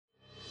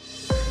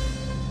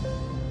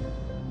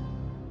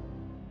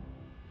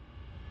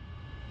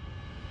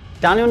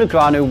Daniel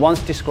Negreanu once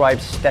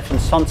described Steffen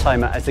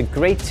Sontheimer as the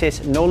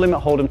greatest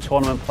no-limit hold'em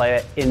tournament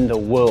player in the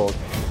world,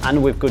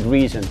 and with good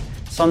reason.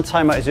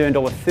 Sontheimer has earned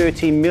over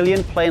 13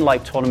 million playing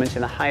live tournaments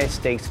in the highest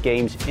stakes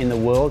games in the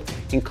world,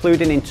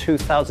 including in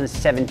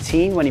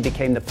 2017 when he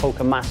became the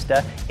poker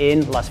master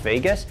in Las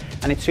Vegas,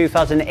 and in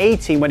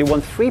 2018 when he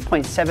won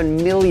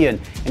 3.7 million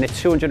in a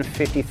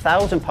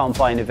 £250,000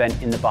 buy-in event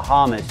in the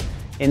Bahamas.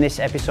 In this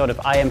episode of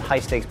I Am High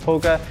Stakes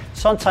Poker,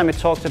 Sontheimer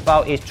talks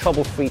about his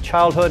trouble-free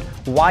childhood,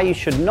 why you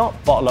should not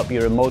bottle up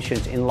your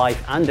emotions in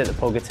life and at the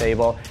poker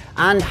table,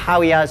 and how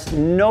he has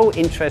no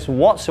interest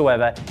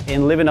whatsoever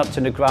in living up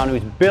to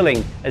Negreanu's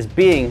billing as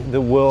being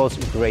the world's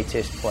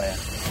greatest player.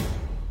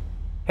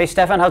 Hey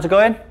Stefan, how's it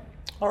going?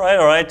 All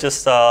right.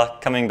 Just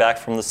coming back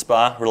from the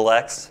spa,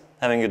 relaxed,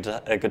 having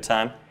a good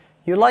time.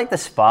 You like the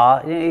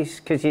spa,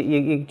 because do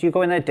you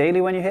go in there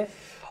daily when you're here?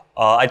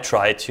 I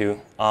try to.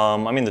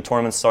 The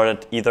tournament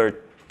started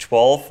either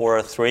 12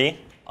 or 3,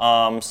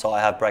 so I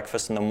have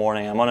breakfast in the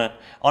morning. I'm on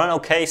an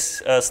okay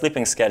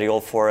sleeping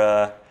schedule for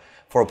a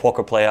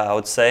poker player, I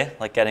would say,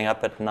 like getting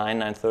up at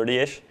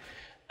 9:30ish,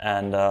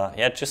 and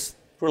it just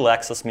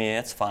relaxes me.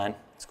 It's fine.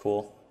 It's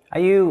cool. Are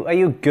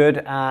you good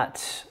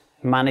at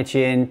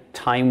managing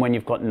time when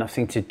you've got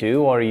nothing to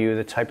do, or are you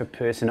the type of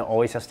person that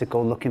always has to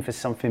go looking for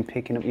something,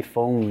 picking up your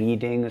phone,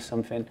 reading or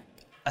something?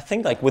 I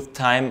think like with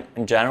time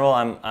in general,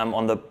 I'm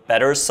on the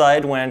better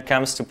side when it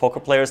comes to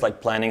poker players,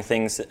 like planning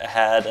things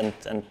ahead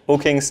and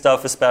booking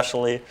stuff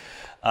especially.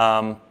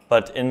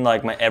 But in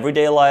like my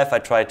everyday life, I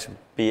try to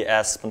be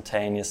as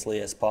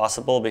spontaneously as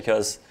possible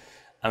because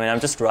I'm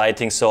just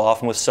writing so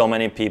often with so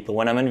many people.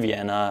 When I'm in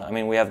Vienna,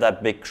 we have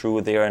that big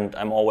crew there, and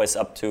I'm always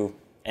up to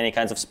any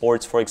kinds of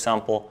sports, for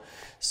example.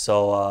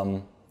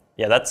 So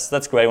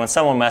that's great. When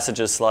someone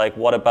messages like,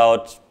 "What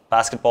about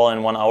basketball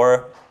in 1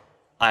 hour?"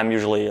 I'm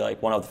usually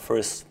like one of the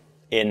first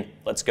in,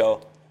 let's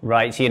go.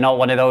 Right, so you're not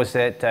one of those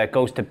that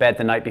goes to bed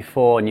the night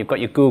before and you've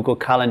got your Google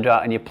Calendar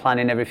out and you're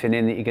planning everything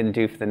in that you're going to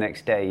do for the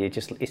next day.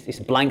 It's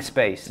blank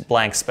space.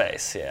 Blank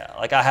space, yeah.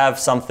 Like I have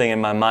something in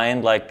my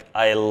mind, like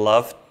I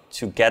love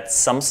to get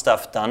some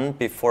stuff done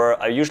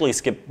before. I usually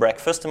skip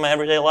breakfast in my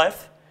everyday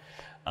life.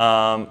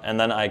 And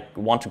then I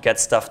want to get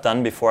stuff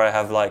done before I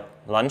have like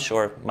lunch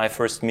or my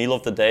first meal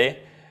of the day,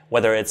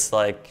 whether it's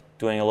like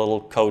doing a little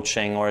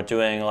coaching or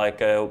doing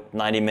like a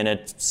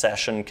 90-minute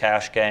session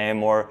cash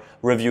game or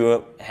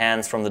review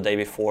hands from the day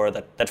before.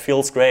 That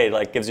feels great,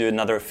 like gives you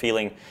another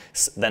feeling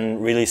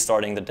than really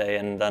starting the day.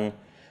 And then,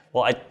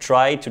 I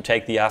try to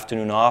take the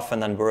afternoon off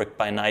and then work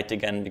by night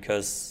again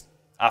because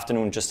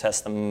afternoon just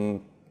has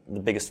the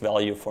biggest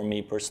value for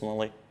me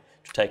personally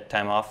to take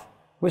time off.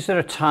 Was there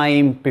a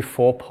time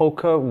before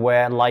poker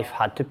where life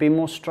had to be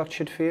more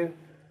structured for you?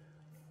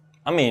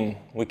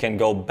 We can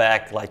go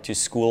back like to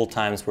school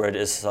times where it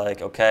is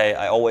like, okay,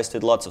 I always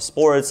did lots of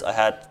sports. I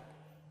had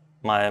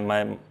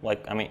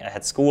I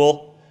had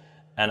school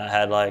and I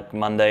had like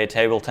Monday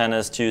table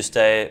tennis,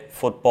 Tuesday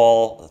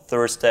football,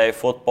 Thursday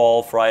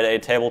football, Friday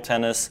table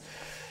tennis.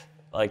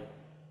 Like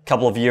a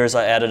couple of years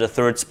I added a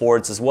third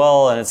sports as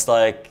well, and it's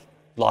like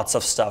lots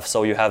of stuff.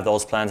 So you have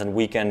those plans, and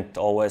weekend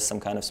always some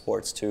kind of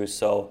sports too.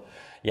 So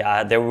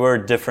yeah, there were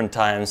different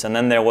times. And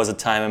then there was a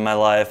time in my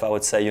life, I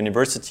would say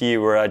university,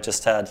 where I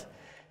just had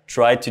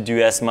tried to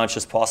do as much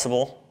as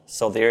possible.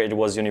 So there it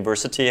was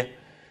university,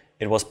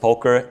 it was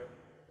poker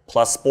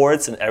plus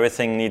sports, and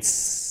everything needs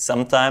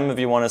some time if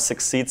you want to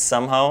succeed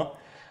somehow.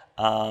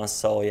 I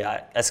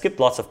skipped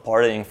lots of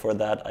partying for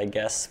that, I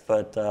guess.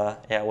 But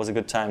it was a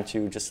good time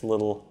too, just a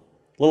little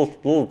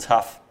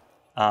tough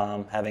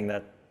having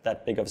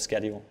that big of a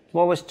schedule.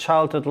 What was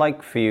childhood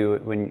like for you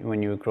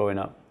when you were growing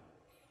up?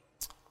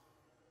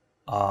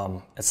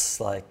 It's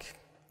like,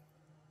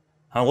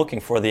 I'm looking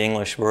for the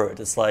English word.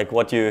 It's like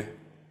what you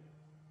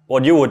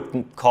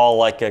would call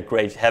like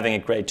having a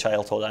great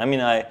childhood.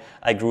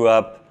 I grew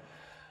up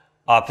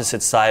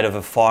opposite side of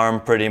a farm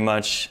pretty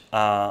much.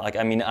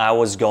 I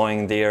was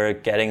going there,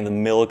 getting the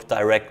milk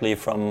directly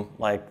from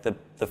like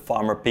the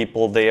farmer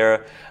people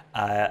there.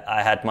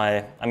 I had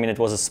it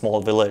was a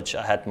small village.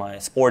 I had my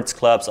sports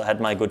clubs. I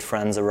had my good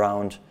friends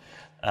around.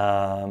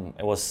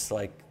 It was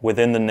like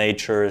within the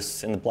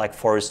natures in the Black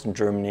Forest in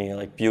Germany,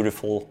 like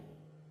beautiful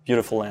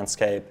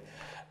landscape,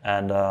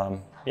 and that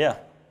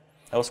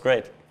was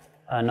great.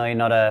 I know you're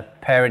not a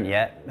parent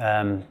yet,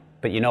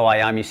 but you know I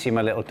am. You see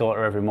my little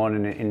daughter every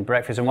morning in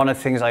breakfast, and one of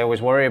the things I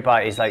always worry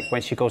about is like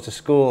when she goes to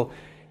school,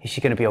 is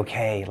she going to be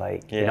okay?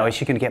 Is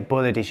she going to get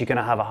bullied? Is she going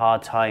to have a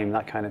hard time?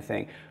 That kind of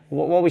thing.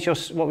 What was your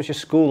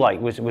school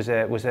like? Was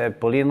there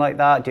bullying like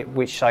that?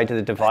 Which side of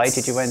the divide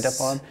did you end up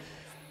on?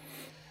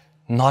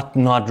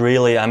 Not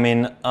really.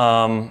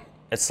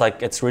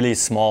 It's really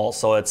small.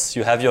 So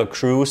you have your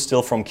crew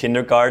still from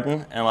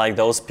kindergarten, and like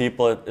those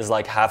people is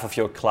like half of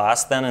your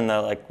class then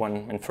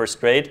in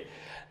first grade.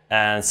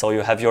 And so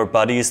you have your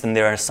buddies, and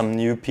there are some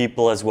new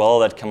people as well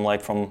that come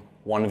like from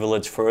one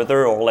village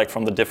further or like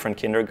from the different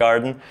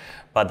kindergarten.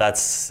 But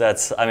that's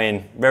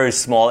very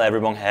small,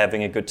 everyone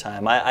having a good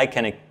time. I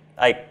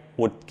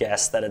would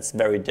guess that it's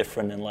very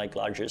different in like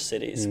larger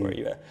cities where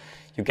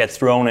you get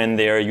thrown in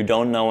there, you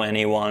don't know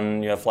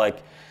anyone, you have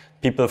like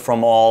people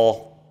from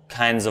all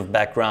kinds of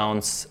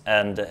backgrounds,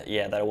 and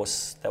that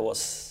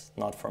was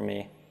not for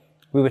me.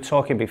 We were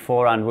talking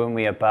beforehand, weren't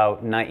we,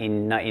 about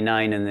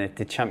 1999 and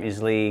the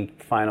Champions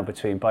League final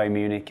between Bayern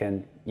Munich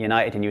and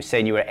United, and you were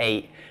saying you were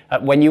 8.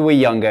 When you were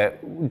younger,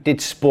 did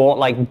sport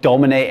like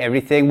dominate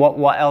everything?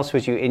 What else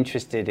was you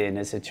interested in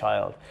as a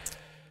child?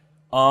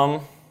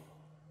 Good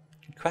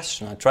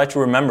question. I try to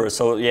remember.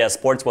 So yeah,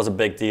 sports was a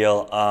big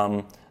deal.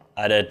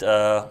 I did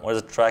what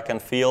is it, track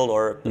and field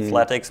or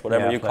athletics,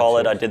 whatever you call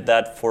it. I did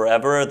that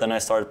forever. Then I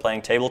started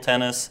playing table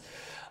tennis.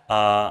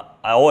 I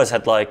always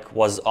had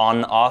was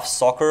on-off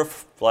soccer.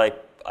 Like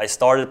I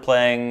started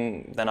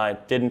playing, then I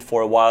didn't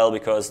for a while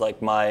because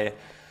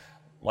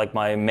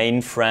my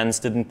main friends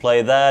didn't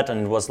play that,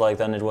 and it was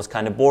then it was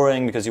kind of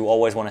boring because you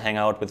always want to hang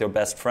out with your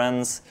best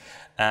friends.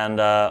 And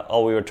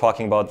we were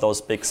talking about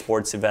those big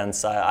sports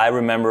events. I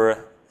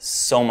remember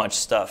so much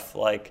stuff.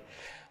 Like,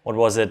 what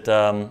was it?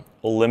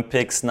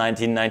 Olympics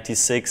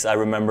 1996. I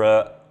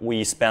remember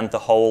we spent the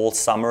whole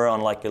summer on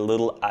like a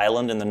little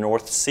island in the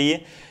North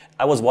Sea.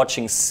 I was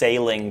watching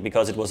sailing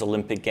because it was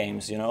Olympic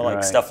Games,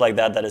 stuff like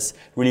that is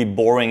really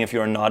boring if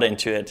you're not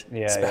into it,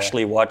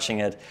 especially watching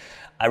it.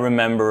 I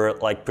remember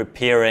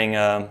preparing,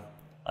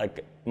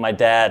 my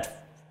dad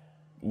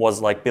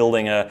was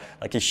building a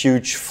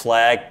huge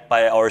flag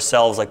by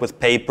ourselves, with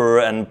paper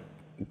and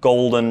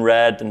gold and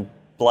red and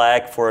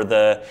black for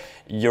the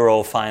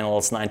Euro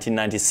finals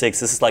 1996.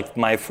 This is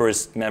my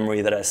first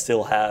memory that I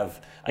still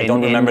have. I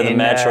don't remember the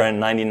match or in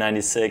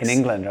 1996. In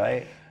England,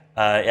 right?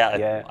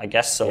 I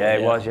guess so. Yeah,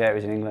 it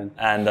was in England.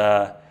 And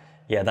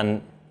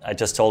then I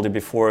just told you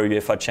before,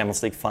 UEFA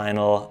Champions League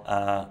final.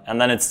 And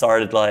then it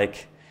started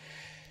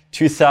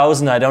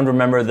 2000, I don't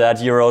remember that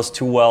Euros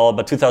too well,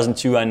 but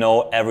 2002 I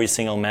know every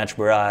single match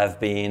where I've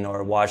been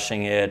or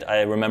watching it.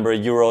 I remember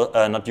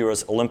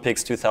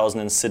Olympics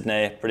 2000 in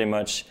Sydney pretty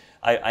much.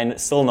 I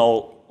still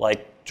know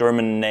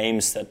German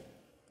names that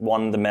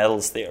won the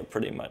medals there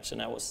pretty much,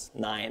 and I was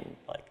 9.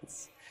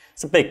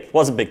 It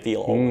was a big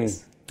deal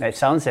always. It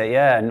sounds it,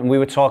 yeah. And we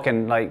were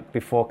talking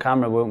before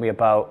camera, weren't we,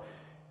 about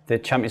the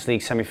Champions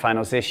League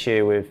semi-finals this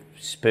year with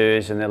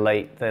Spurs and the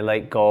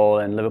late goal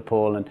and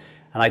Liverpool, and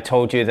I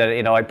told you that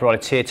I brought a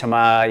tear to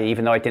my eye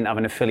even though I didn't have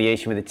an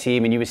affiliation with the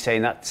team, and you were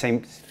saying that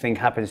same thing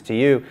happens to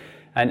you.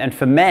 And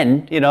for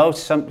men,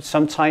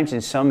 sometimes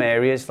in some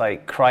areas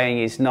crying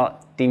is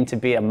not deemed to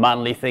be a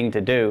manly thing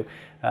to do.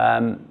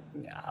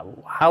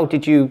 How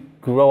did you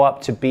grow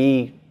up to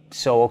be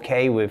so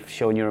okay with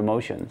showing your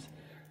emotions?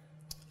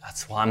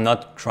 That's why I'm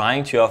not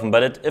crying too often,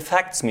 but it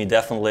affects me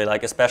definitely,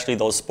 especially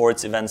those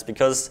sports events,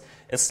 because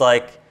it's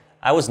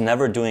I was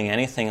never doing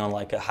anything on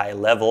a high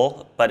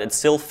level, but it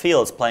still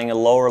feels playing a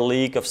lower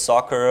league of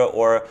soccer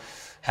or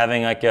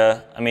having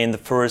the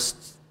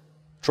first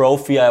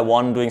trophy I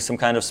won doing some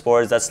kind of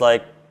sports. That's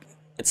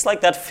it's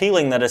that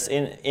feeling that is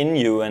in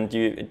you, and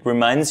it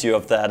reminds you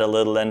of that a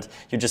little, and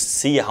you just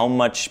see how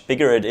much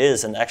bigger it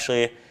is. And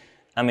actually,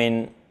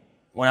 when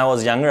I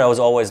was younger, I was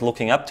always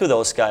looking up to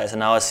those guys, and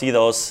now I see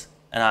those,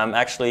 and I'm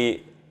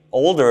actually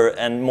older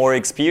and more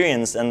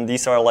experienced, and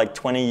these are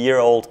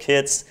 20-year-old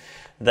kids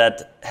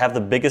that have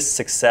the biggest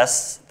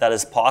success that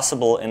is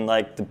possible in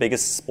the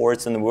biggest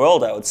sports in the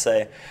world, I would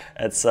say.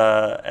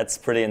 It's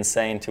pretty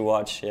insane to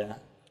watch, yeah.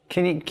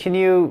 Can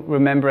you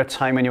remember a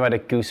time when you had a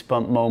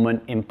goosebump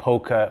moment in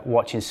poker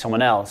watching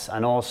someone else,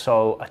 and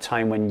also a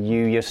time when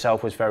you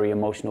yourself was very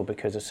emotional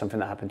because of something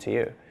that happened to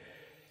you?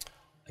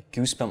 A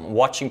goosebump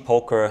watching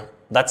poker,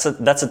 that's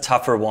a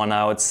tougher one,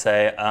 I would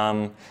say.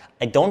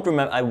 I don't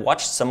remember. I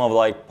watched some of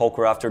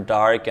Poker After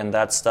Dark and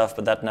that stuff,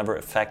 but that never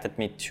affected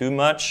me too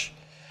much.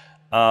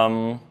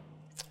 I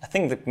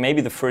think that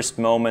maybe the first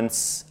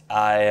moments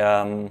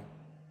I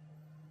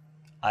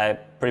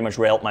pretty much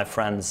railed my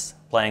friends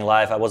playing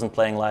live. I wasn't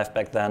playing live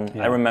back then.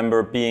 Yeah. I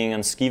remember being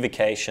on ski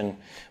vacation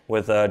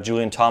with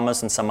Julian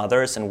Thomas and some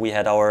others, and we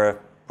had our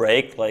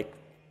break,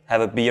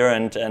 have a beer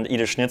and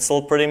eat a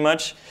schnitzel pretty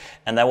much.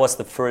 And that was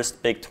the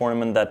first big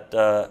tournament that,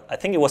 I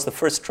think it was the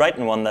first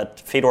Triton one that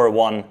Fedor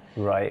won.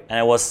 Right. And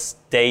it was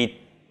day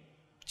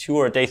 2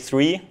 or day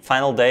 3,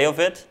 final day of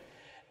it.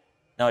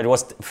 No, it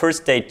was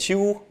first day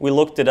 2, we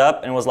looked it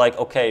up and it was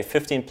okay,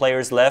 15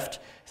 players left.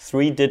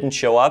 3 didn't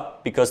show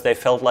up because they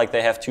felt like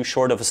they have too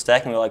short of a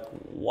stack, and we're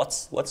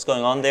what's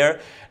going on there?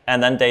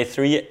 And then day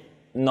 3,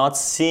 not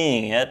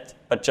seeing it,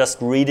 but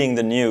just reading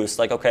the news,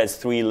 okay, it's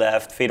 3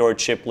 left, Fedor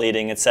chip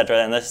leading,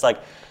 etc. And it's oh,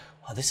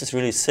 this is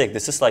really sick.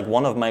 This is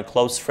one of my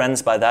close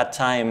friends by that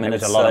time. And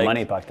it was a lot of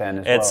money back then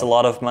as well. It's a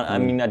lot of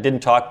money. I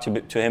didn't talk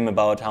to him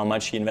about how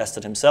much he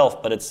invested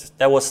himself, but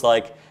that was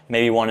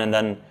maybe one. And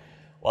then,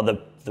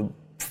 the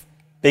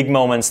big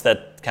moments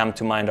that come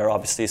to mind are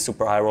obviously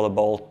Super High Roller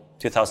Bowl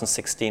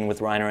 2016 with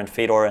Reiner and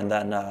Fedor, and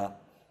then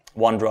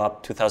One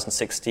Drop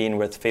 2016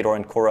 with Fedor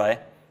and Koray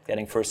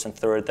getting first and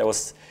third.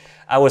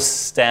 I was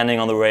standing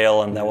on the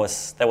rail, and that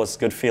was a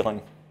good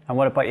feeling. And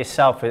what about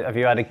yourself? Have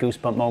you had a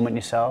goosebump moment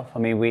yourself?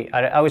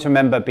 I always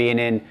remember being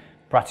in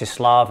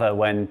Bratislava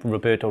when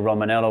Roberto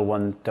Romanello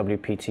won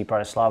WPT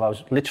Bratislava. I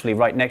was literally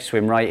right next to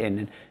him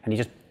writing, and he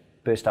just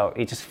burst out.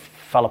 He just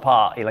fell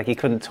apart. He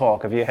couldn't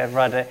talk. Have you ever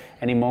had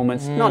any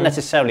moments, not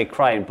necessarily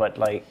crying, but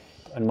like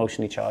an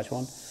emotionally charged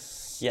one?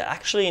 Yeah,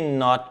 actually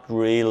not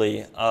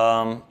really.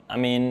 I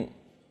mean,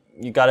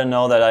 you got to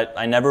know that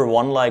I never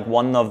won like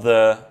one of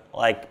the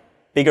like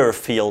bigger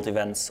field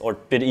events, or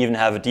did even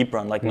have a deep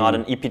run, like not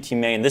an EPT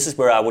main. This is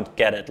where I would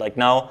get it. Like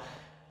now,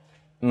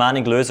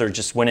 Manik Löser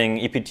just winning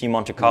EPT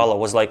Monte Carlo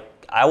was like,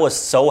 I was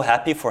so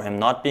happy for him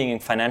not being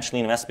financially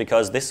invested,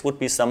 because this would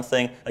be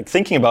something, like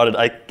thinking about it,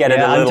 I get it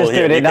a little. I'm just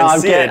doing it now,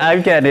 I'm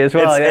getting it as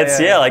well.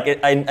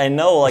 I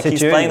know, like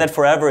he's playing that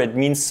forever. It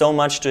means so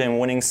much to him,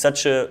 winning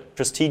such a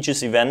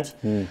prestigious event.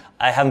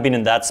 I haven't been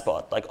in that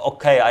spot. Like,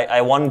 okay,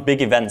 I won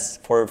big events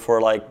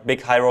for like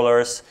big high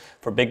rollers,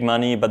 for big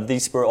money, but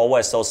these were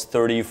always those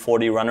 30,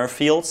 40 runner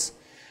fields.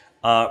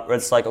 Where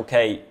it's like,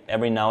 okay,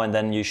 every now and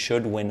then you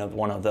should win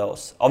one of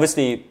those.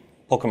 Obviously,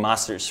 Poker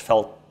Masters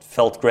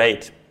felt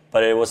great,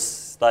 but it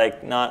was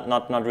like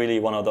not really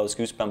one of those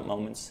goosebump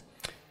moments.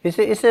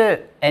 Is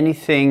there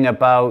anything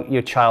about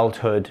your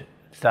childhood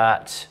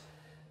that,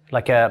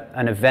 like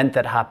an event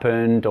that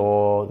happened,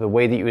 or the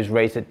way that you was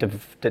raised,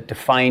 that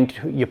defined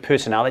your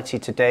personality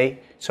today?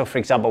 So, for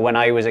example, when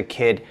I was a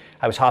kid,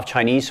 I was half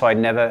Chinese, so I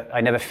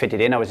never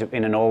fitted in. I was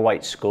in an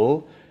all-white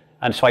school.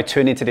 And so I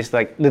turned into this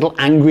like little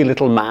angry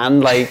little man,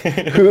 like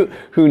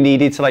who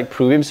needed to like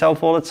prove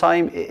himself all the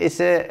time.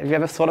 Have you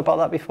ever thought about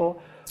that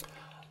before?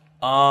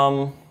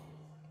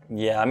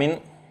 Yeah, I mean,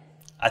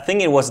 I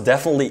think it was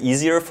definitely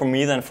easier for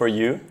me than for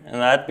you in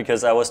that,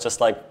 because I was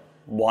just like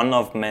one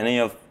of many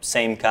of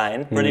same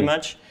kind, pretty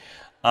much.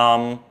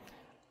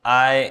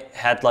 I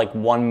had like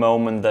one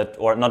moment that,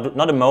 or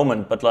not a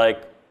moment, but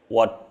like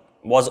what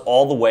was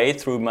all the way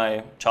through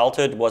my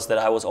childhood was that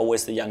I was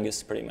always the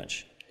youngest, pretty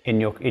much. In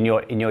your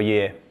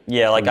year.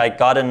 Yeah, like I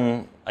got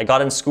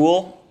in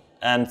school,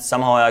 and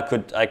somehow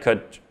I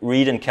could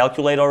read and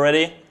calculate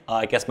already.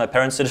 I guess my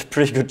parents did a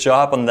pretty good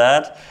job on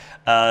that.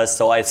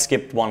 So I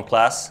skipped one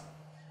class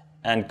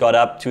and got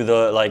up to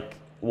the like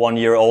 1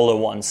 year older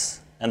ones.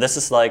 And this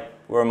is like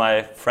where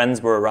my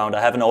friends were around.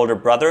 I have an older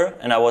brother,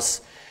 and I was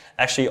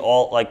actually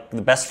all like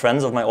the best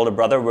friends of my older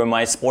brother were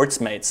my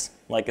sports mates.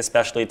 Like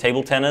especially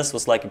table tennis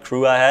was like a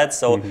crew I had.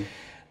 So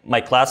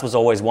my class was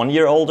always 1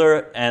 year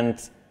older,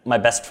 and my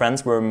best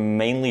friends were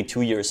mainly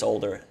 2 years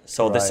older.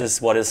 So this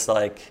is what is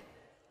like,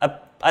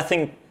 I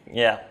think,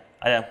 yeah,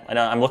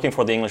 I'm looking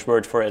for the English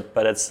word for it,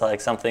 but it's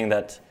like something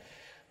that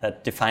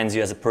defines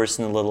you as a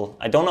person a little.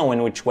 I don't know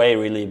in which way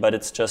really, but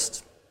it's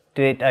just.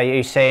 Are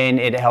you saying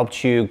it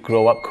helped you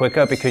grow up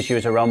quicker because you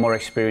was around more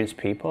experienced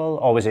people,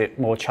 or was it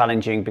more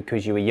challenging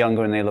because you were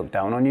younger and they looked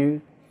down on you?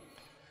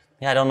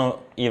 Yeah, I don't know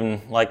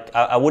even, like,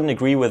 I wouldn't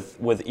agree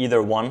with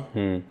either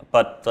one,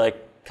 but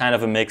like kind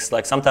of a mix.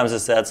 Like sometimes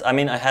it's that, I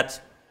mean, I had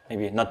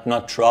maybe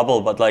not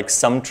trouble, but like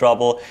some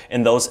trouble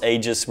in those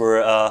ages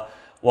where,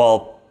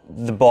 well,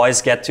 the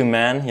boys get to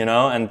men, you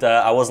know, and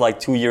I was like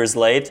 2 years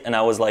late, and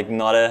I was like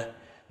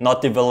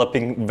not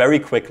developing very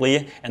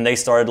quickly, and they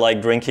started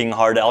like drinking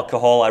hard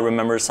alcohol. I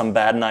remember some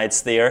bad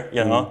nights there,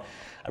 you know.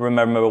 I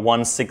remember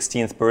one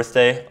 16th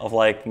birthday of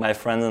like my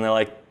friends, and they're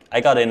like, I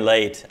got in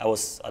late. I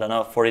was, I don't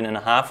know, 14 and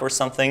a half or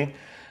something.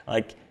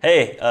 Like,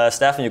 hey,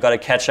 Steffen, you got to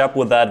catch up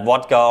with that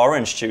vodka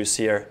orange juice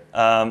here.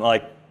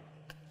 Like,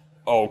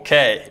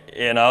 okay,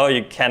 you know,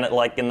 you cannot,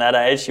 like in that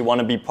age, you want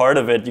to be part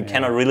of it. You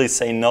cannot really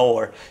say no,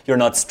 or you're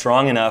not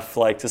strong enough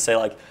like to say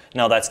like,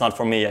 no, that's not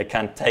for me, I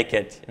can't take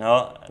it, you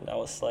know. And I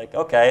was like,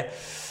 okay.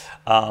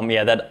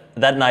 Yeah,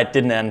 that night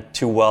didn't end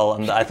too well,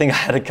 and I think I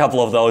had a couple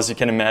of those, you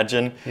can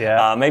imagine.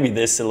 Yeah. Maybe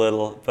this a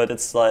little, but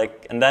it's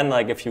like, and then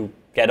like if you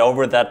get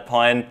over that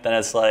point, then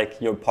it's like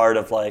you're part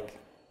of like,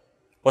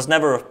 was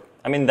never,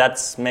 I mean,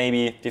 that's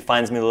maybe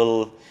defines me a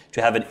little,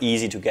 to have it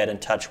easy to get in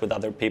touch with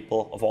other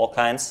people of all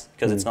kinds,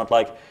 because it's not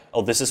like,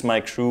 oh, this is my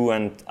crew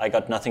and I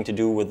got nothing to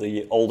do with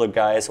the older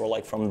guys or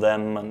like from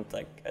them, and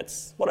like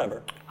it's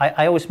whatever.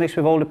 I always mix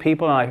with older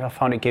people, and I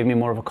found it gave me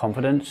more of a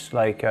confidence,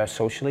 like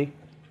socially,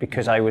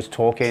 because I was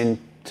talking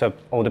to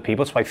older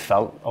people, so I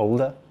felt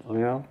older, you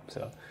know.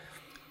 So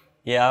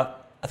yeah,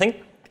 I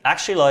think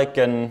actually like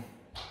in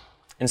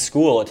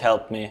school it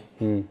helped me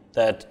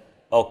that.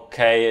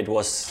 Okay, it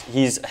was,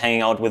 he's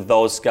hanging out with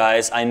those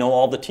guys. I know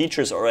all the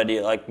teachers already,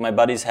 like my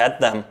buddies had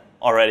them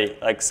already,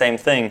 like same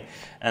thing.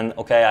 And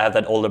okay, I have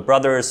that older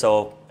brother,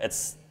 so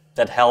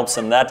that helps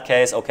in that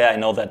case. Okay, I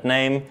know that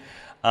name.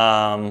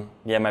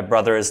 Yeah, my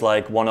brother is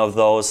like one of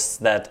those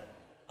that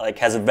like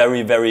has a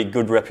very, very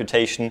good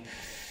reputation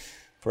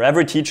for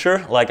every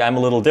teacher. Like I'm a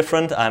little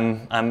different.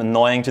 I'm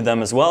annoying to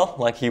them as well,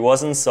 like he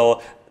wasn't.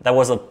 So that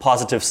was a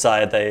positive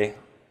side. They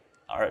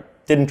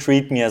didn't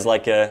treat me as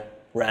like a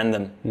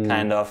random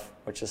kind of,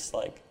 which is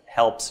like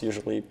helps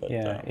usually. But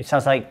yeah, it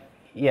sounds like,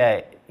 yeah,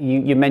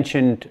 you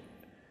mentioned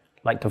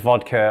like the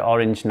vodka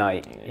orange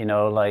night, you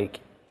know,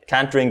 like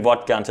can't drink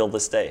vodka until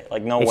this day,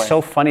 like no way. It's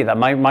so funny that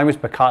mine was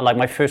Bacardi, like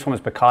my first one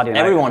was Bacardi. And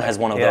everyone has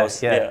one of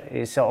those. Yeah,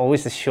 it's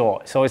always the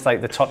short, it's always like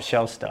the top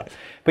shelf stuff.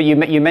 But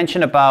you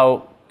mentioned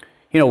about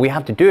we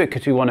have to do it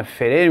because we want to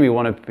fit in. We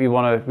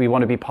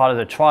want to be part of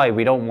the tribe.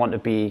 We don't want to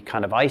be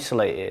kind of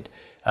isolated,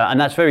 and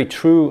that's very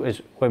true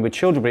as when we're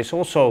children. But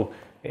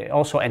it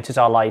also enters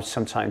our lives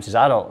sometimes as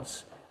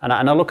adults. And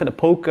I look at the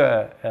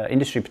poker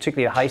industry,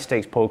 particularly the high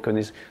stakes poker, and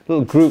these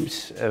little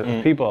groups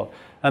of people.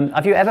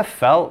 Have you ever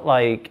felt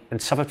like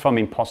and suffered from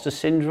imposter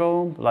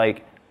syndrome?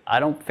 Like, I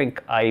don't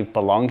think I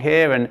belong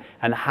here,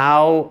 and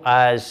how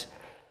has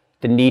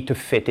the need to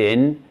fit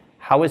in,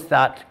 how has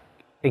that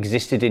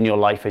existed in your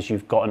life as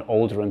you've gotten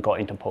older and got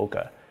into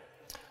poker?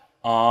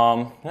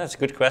 That's a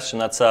good question.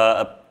 That's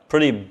a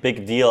pretty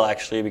big deal,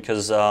 actually,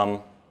 because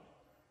I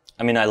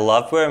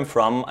love where I'm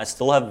from. I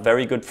still have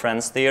very good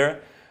friends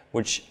there,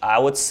 which I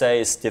would say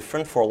is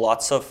different for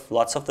lots of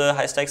the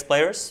high stakes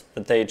players.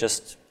 That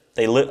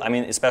they live.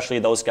 Especially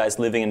those guys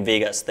living in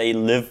Vegas. They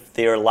live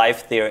their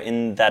life there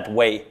in that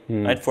way,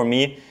 right? For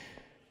me,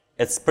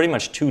 it's pretty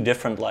much 2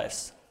 different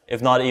lives,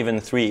 if not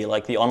even 3.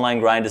 Like the online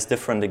grind is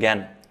different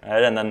again.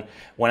 Right? And then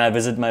when I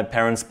visit my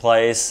parents'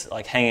 place,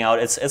 like hanging out,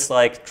 it's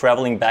like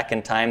traveling back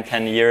in time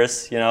 10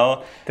 years, They're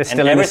and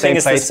still everything in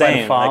the same is the place by the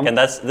same. farm. And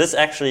this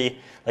actually,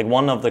 like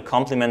one of the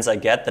compliments I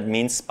get that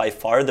means by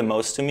far the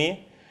most to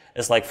me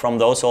is like from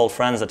those old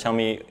friends that tell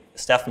me,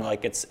 Steffen,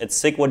 like it's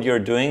sick what you're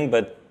doing,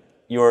 but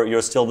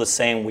you're still the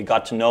same. We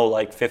got to know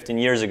like 15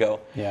 years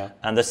ago. Yeah.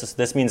 And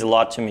this means a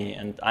lot to me.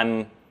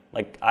 And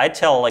I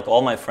tell like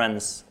all my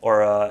friends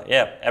or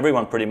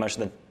everyone pretty much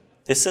that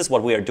this is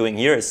what we are doing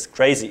here is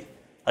crazy.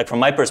 Like from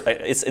my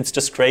perspective, it's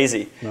just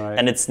crazy, right.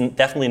 And it's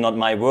definitely not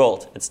my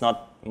world. It's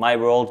not my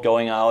world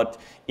going out,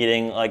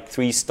 eating like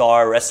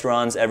 3-star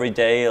restaurants every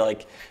day,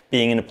 like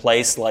being in a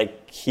place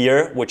like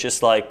here, which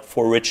is like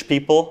for rich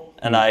people,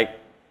 and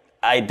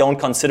I don't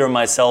consider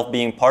myself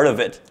being part of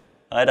it.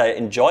 Right? I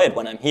enjoy it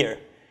when I'm here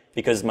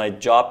because my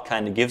job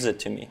kind of gives it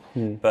to me,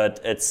 but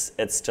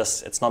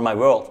it's not my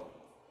world.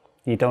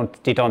 You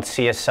don't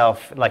see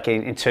yourself like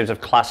in terms of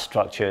class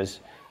structures.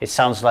 It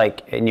sounds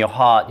like in your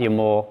heart you're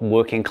more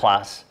working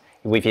class,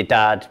 with your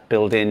dad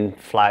building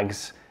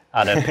flags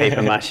out of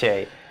paper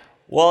mache.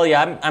 Well,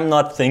 yeah, I'm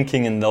not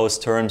thinking in those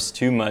terms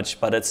too much,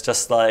 but it's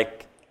just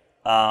like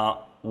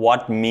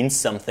what means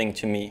something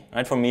to me.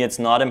 Right? For me, it's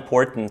not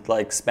important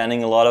like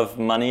spending a lot of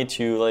money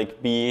to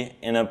like be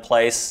in a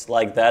place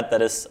like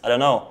that is, I don't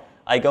know.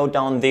 I go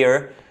down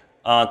there,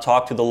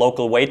 talk to the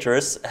local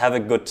waiters, have a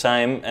good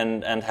time,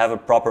 and have a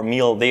proper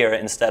meal there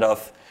instead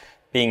of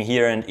being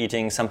here and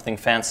eating something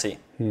fancy.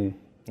 And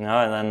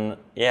then,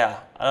 I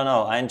don't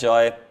know, I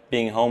enjoy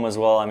being home as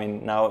well. I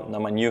mean, now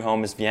my new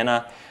home is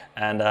Vienna,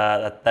 and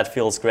that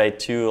feels great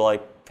too,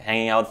 like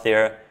hanging out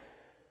there.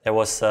 That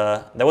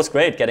was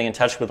great, getting in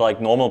touch with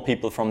like normal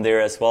people from there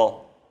as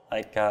well.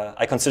 Like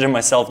I consider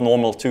myself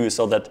normal too,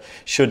 so that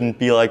shouldn't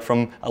be like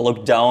from I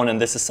look down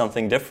and this is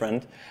something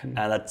different.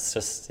 And that's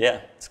just,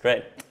 it's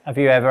great. Have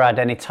you ever had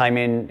any time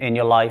in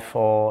your life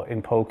or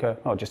in poker,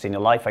 or just in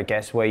your life, I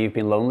guess, where you've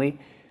been lonely?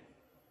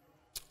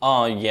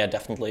 Oh, yeah,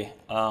 definitely.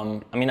 I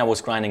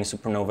was grinding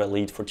Supernova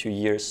Elite for 2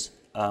 years,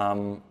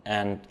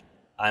 and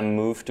I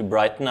moved to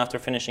Brighton after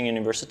finishing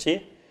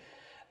university.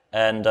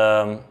 And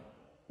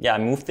I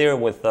moved there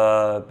with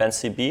Ben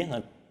CB,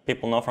 that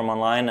people know from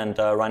online, and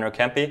Rainer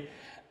Kempe.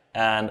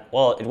 And,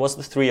 well, it was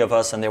the 3 of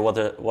us, and there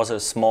was a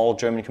small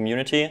German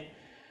community.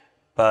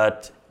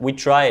 But we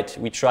tried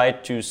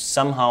to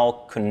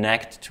somehow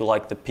connect to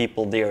like the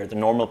people there, the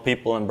normal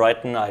people in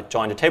Brighton. I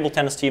joined a table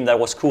tennis team. That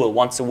was cool,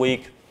 once a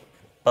week.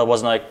 But it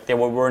wasn't like there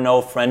were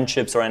no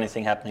friendships or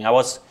anything happening. I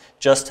was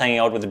just hanging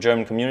out with the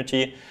German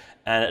community,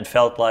 and it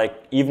felt like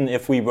even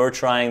if we were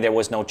trying, there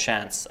was no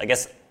chance. I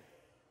guess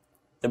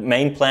the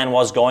main plan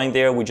was going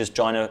there. We just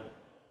join a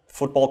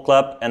football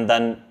club, and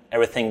then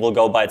everything will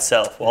go by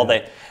itself. Well,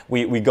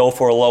 we go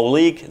for a low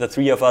league. The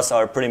 3 of us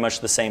are pretty much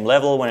the same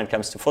level when it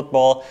comes to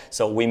football,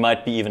 so we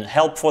might be even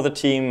help for the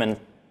team, and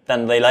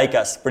then they like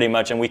us pretty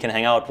much, and we can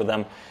hang out with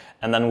them.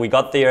 And then we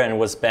got there, and it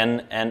was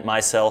Ben and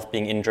myself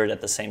being injured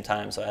at the same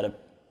time. So I had a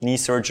knee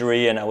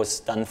surgery, and I was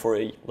done for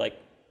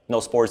no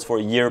sports for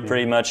a year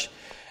pretty much.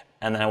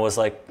 And then I was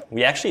like,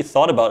 we actually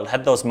thought about it,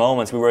 had those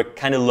moments. We were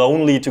kind of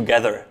lonely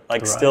together,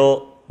 like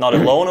still not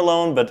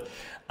alone, but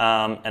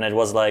and it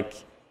was like,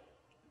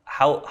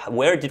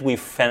 where did we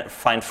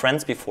find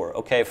friends before?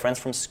 Okay, friends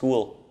from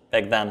school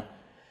back then,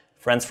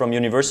 friends from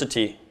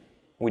university.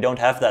 We don't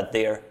have that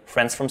there.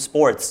 Friends from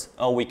sports.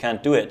 Oh, we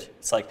can't do it.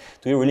 It's like,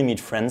 do you really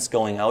meet friends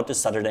going out this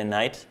Saturday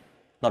night?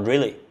 Not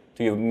really.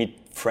 Do you meet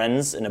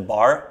friends in a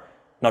bar?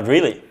 Not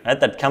really, right?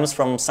 That comes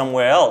from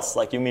somewhere else.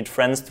 Like you meet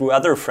friends through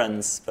other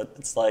friends, but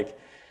it's like,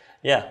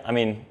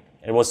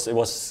 it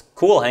was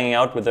cool hanging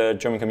out with the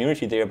German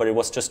community there, but it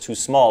was just too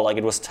small. Like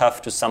it was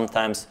tough to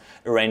sometimes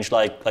arrange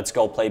like, let's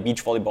go play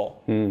beach volleyball.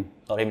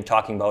 Not even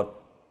talking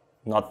about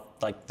not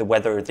like the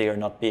weather there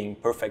not being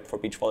perfect for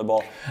beach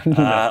volleyball.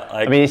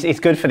 It's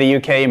good for the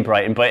UK in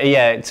Brighton, but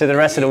to the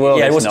rest of the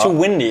world, it was not. Too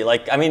windy.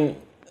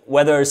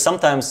 Whether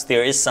sometimes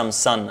there is some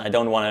sun, I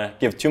don't want to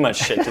give too much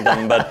shit to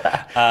them, but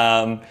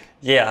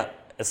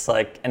it's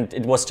like, and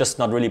it was just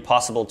not really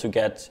possible to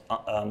get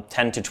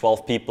 10 to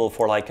 12 people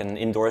for like an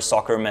indoor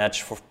soccer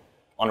match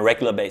on a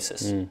regular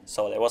basis.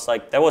 So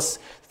that was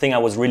the thing I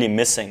was really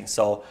missing.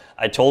 So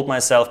I told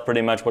myself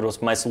pretty much what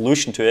was my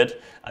solution to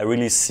it. I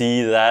really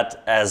see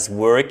that as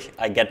work.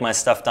 I get my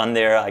stuff done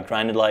there. I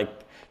grinded like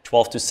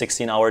 12 to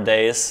 16 hour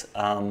days.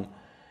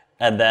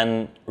 And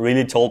then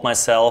really told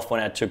myself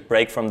when I took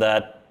break from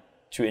that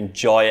to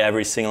enjoy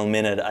every single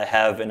minute I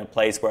have in a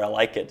place where I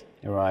like it.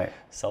 Right.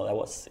 So that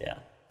was, yeah.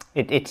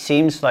 It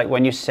seems like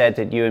when you said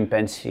that you and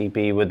Ben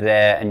CB were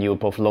there and you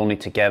were both lonely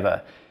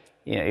together,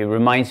 you know, it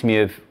reminds me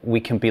of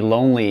we can be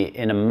lonely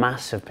in a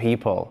mass of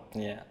people.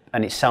 Yeah.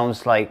 And it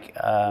sounds like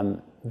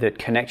that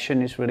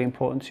connection is really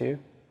important to you.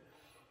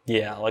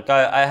 Yeah, like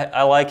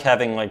I like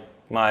having like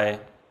my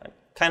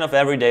kind of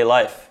everyday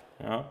life,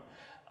 you know.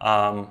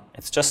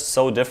 It's just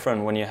so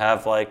different when you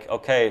have like,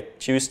 okay,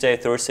 Tuesday,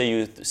 Thursday,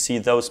 you see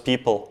those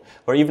people,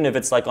 or even if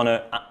it's like on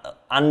a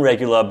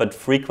unregular but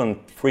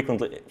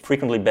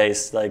frequently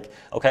based, like,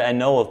 okay, I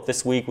know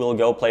this week we'll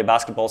go play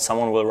basketball,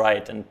 someone will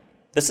write, and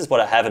this is what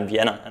I have in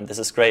Vienna, and this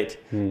is great.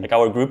 Like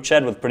our group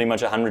chat with pretty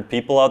much 100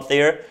 people out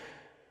there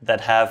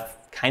that have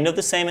kind of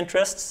the same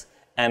interests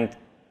and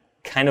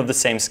kind of the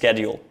same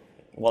schedule.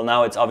 Well,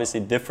 now it's obviously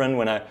different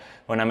when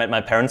I'm at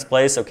my parents'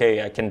 place.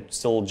 Okay, I can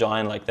still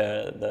join like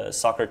the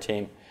soccer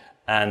team,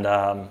 and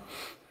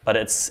but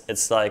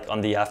it's like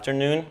on the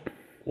afternoon.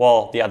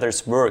 Well, the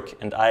others work,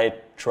 and I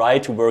try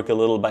to work a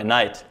little by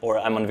night, or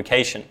I'm on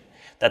vacation.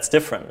 That's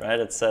different, right?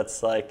 It's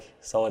like,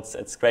 so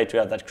it's great to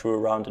have that crew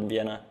around in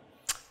Vienna.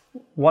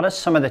 What are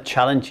some of the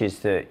challenges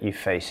that you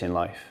face in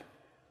life?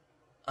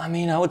 I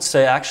mean, I would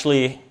say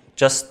actually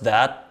just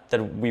that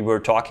we were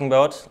talking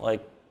about,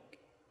 like.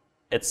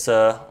 It's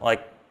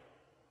like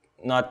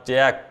not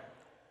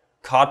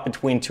caught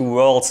between two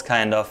worlds,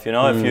 kind of, you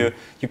know. If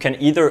you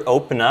can either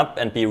open up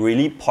and be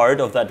really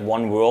part of that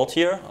one world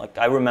here. Like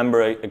I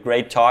remember a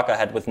great talk I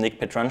had with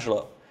Nick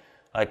Pietrangelo.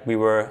 Like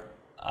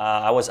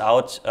I was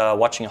out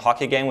watching a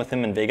hockey game with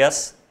him in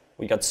Vegas.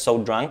 We got so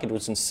drunk, it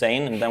was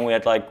insane, and then we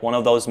had like one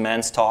of those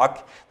men's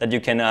talk that you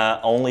can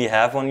only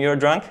have when you're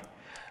drunk.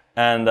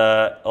 And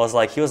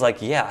he was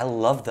like, yeah, I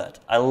love that.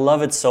 I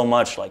love it so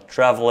much, like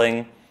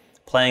traveling,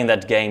 playing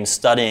that game,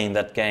 studying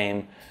that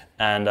game,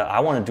 and I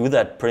want to do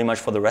that pretty much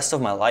for the rest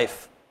of my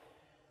life.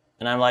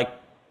 And I'm like,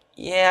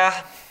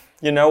 yeah,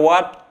 you know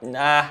what?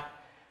 Nah,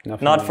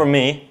 not for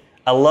me.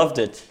 I loved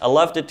it. I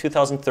loved it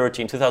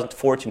 2013,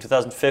 2014,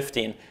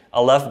 2015. I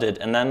loved it.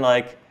 And then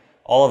like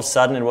all of a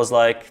sudden it was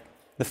like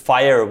the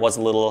fire was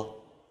a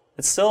little,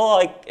 it's still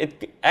like,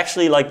 it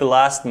actually like the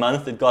last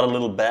month it got a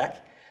little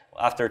back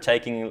after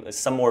taking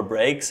some more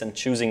breaks and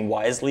choosing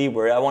wisely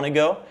where I want to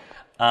go.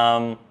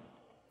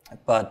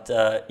 But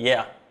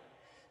yeah,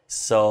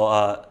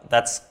 so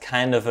that's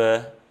kind of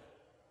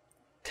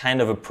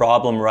a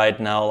problem right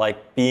now,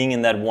 like being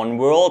in that one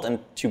world and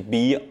to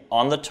be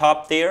on the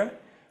top there,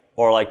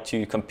 or like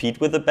to compete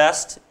with the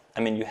best.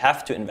 I mean, you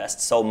have to invest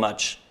so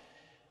much,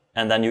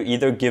 and then you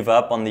either give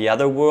up on the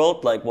other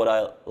world, like what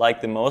I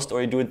like the most,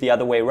 or you do it the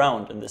other way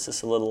around. And this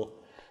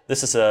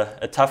is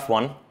a tough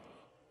one,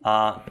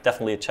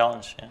 definitely a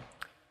challenge. Yeah.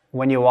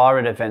 When you are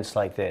at events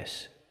like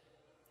this,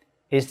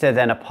 is there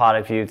then a part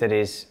of you that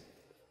is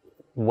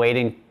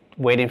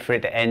waiting for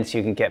it to end so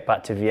you can get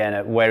back to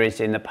Vienna, whereas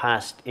in the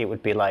past it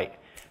would be like,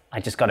 I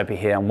just got to be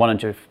here, I'm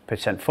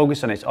 100%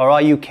 focused on this? Or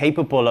are you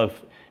capable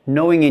of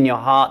knowing in your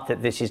heart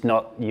that this is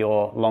not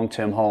your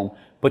long-term home,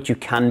 but you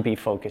can be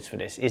focused for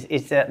this?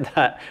 Is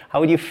that how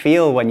would you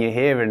feel when you're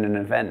here in an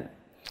event?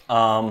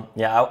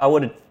 Yeah, I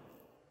would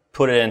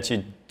put it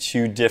into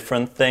two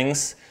different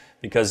things,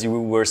 because you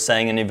were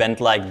saying an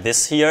event like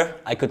this here,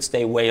 I could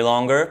stay way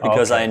longer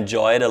because I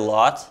enjoy it a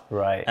lot.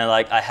 Right. And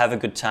like I have a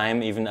good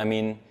time. Even, I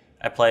mean,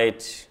 I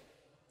played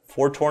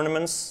 4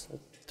 tournaments,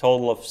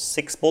 total of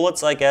 6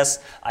 bullets, I guess.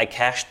 I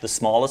cashed the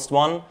smallest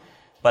one,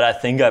 but I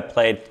think I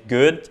played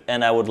good,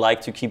 and I would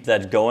like to keep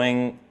that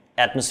going.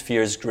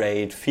 Atmosphere is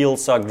great,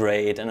 fields are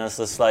great, and it's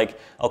just like,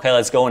 okay,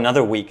 let's go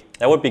another week.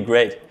 That would be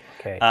great.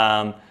 Okay.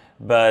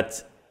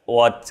 But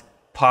what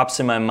pops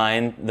in my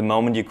mind the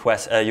moment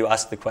you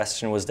asked the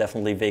question was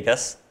definitely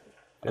Vegas.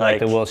 Like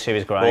the World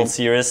Series grind? World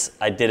Series,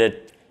 I did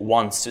it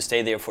once to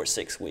stay there for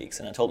 6 weeks,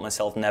 and I told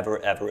myself never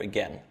ever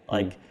again.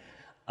 Like,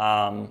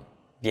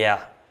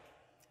 yeah,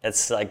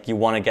 it's like you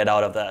want to get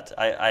out of that.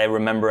 I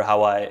remember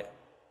how I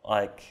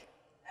like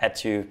had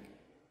to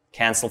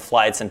cancel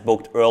flights and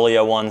booked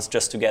earlier ones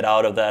just to get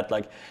out of that.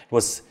 Like it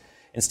was,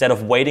 instead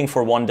of waiting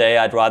for one day,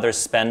 I'd rather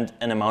spend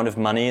an amount of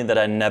money that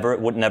I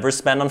would never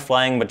spend on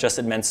flying, but just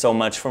it meant so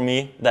much for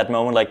me that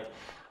moment. Like,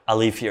 I'll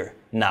leave here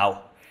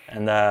now.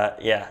 And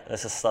yeah,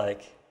 this is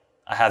like,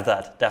 I have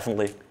that,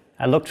 definitely.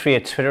 I looked through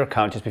your Twitter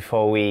account just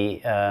before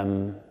we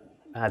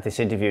had this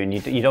interview, and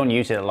you don't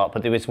use it a lot,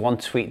 but there was one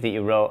tweet that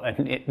you wrote,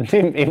 and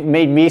it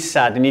made me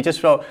sad. And you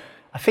just wrote,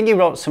 I think you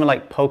wrote something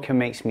like, "Poker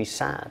makes me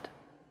sad,"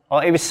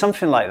 or it was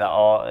something like that,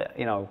 or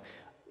you know,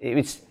 it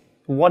was.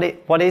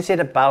 What is it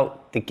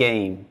about the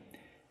game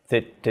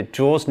that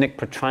draws Nick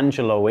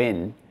Pietrangelo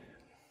in,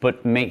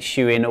 but makes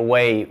you in a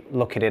way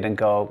look at it and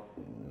go,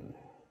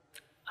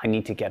 I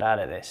need to get out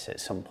of this at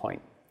some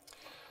point?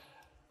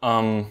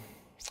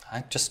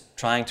 I'm just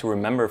trying to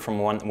remember from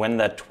when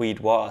that tweet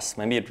was.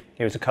 Maybe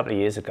it was a couple of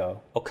years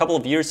ago. A couple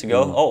of years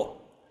ago. Oh,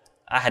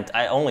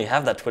 I only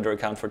have that Twitter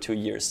account for 2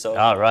 years, so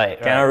right.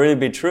 Cannot really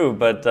be true.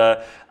 But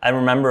I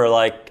remember,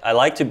 like, I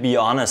like to be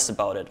honest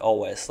about it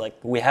always. Like,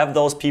 we have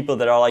those people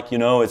that are like,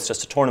 it's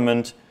just a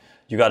tournament.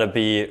 You got to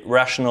be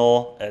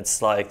rational.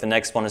 It's like the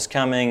next one is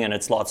coming, and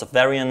it's lots of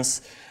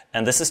variance.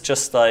 And this is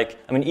just like,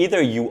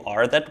 either you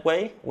are that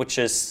way, which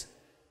is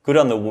good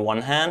on the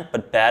one hand,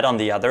 but bad on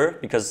the other,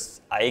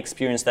 because I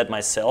experienced that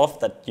myself,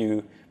 that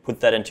you put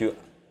that into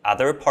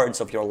other parts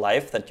of your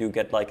life, that you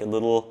get like a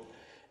little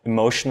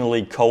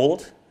emotionally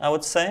cold, I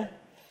would say.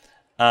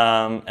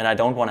 And I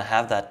don't want to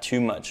have that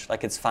too much.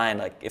 Like, it's fine.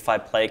 Like, if I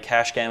play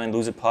cash game and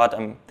lose a pot,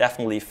 I'm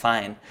definitely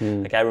fine.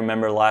 Like, I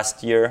remember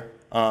last year,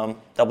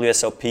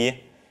 WSOP,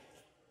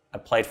 I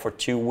played for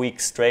 2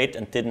 weeks straight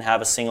and didn't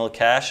have a single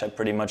cash. I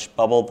pretty much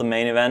bubbled the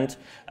main event.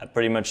 I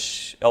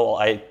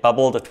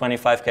bubbled a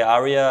 25k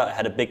aria. I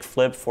had a big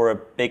flip for a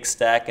big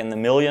stack in the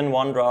million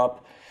one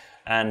drop,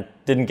 and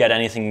didn't get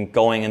anything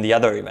going in the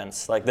other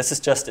events. Like, this is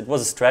just, it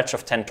was a stretch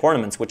of 10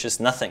 tournaments, which is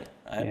nothing,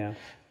 right? Yeah.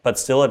 But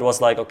still, it was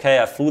like,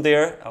 okay, I flew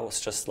there. I was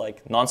just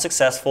like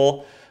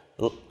non-successful,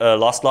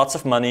 lost lots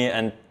of money,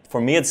 and for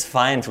me, it's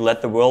fine to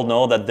let the world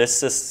know that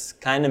this is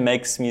kind of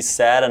makes me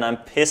sad, and I'm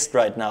pissed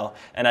right now,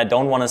 and I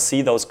don't want to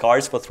see those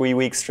cards for 3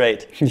 weeks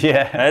straight.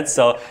 Yeah. Right?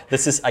 So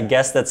this is, I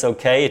guess that's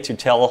okay to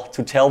tell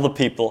the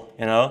people.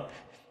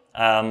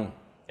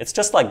 It's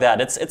just like that.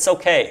 It's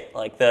okay.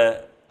 Like,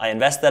 I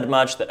invest that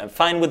much that I'm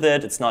fine with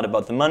it. It's not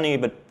about the money,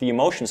 but the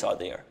emotions are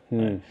there.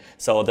 Right?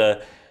 So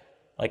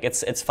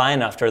it's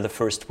fine after the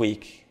first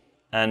week,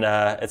 and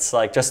it's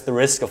like just the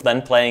risk of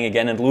then playing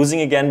again and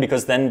losing again,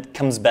 because then it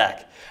comes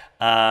back.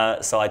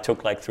 So I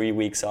took like 3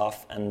 weeks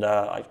off, and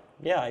I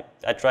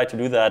try to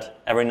do that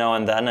every now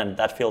and then, and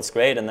that feels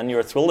great. And then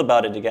you're thrilled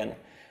about it again.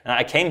 And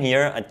I came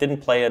here, I didn't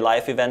play a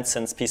live event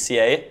since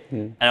PCA,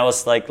 and I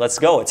was like, let's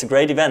go. It's a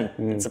great event.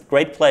 It's a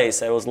great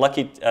place. I was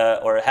lucky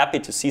or happy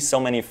to see so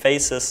many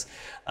faces,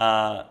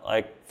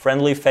 like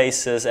friendly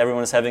faces.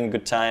 Everyone's having a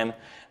good time,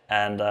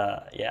 and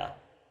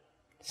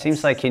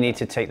Seems like you need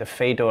to take the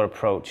Fedor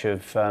approach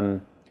of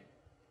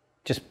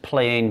just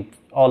playing.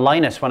 Or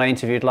Linus, when I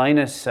interviewed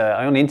Linus,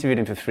 I only interviewed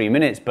him for 3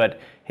 minutes, but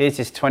here's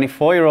this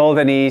 24-year-old,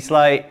 and he's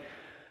like,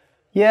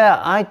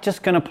 yeah, I'm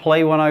just going to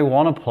play when I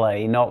want to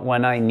play, not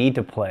when I need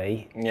to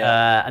play.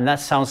 Yeah. And that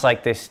sounds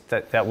like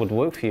that would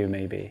work for you,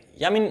 maybe.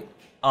 Yeah,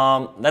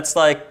 that's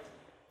like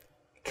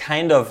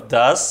kind of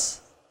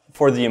does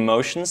for the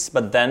emotions,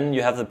 but then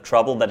you have the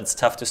trouble that it's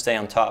tough to stay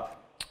on top.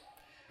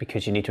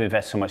 Because you need to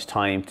invest so much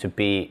time to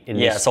be in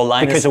this. Yeah, so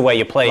Linus, because of where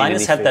you're playing.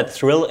 Linus had that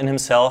thrill in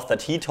himself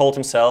that he told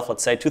himself,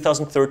 let's say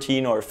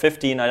 2013 or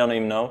 15, I don't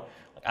even know,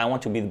 I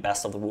want to be the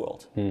best of the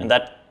world. And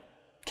that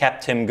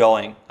kept him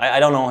going.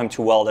 I don't know him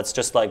too well. That's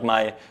just like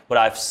what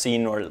I've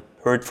seen or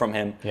heard from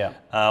him,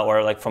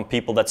 or like from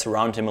people that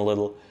surround him a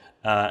little.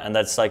 And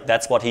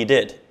that's what he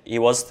did. He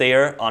was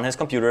there on his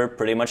computer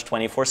pretty much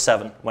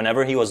 24/7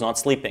 whenever he was not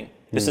sleeping.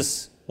 This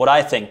is what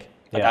I think.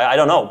 Like, I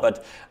don't know,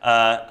 but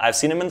I've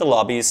seen him in the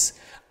lobbies.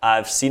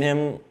 I've seen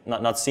him,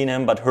 not seen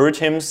him, but heard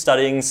him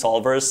studying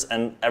solvers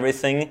and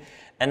everything.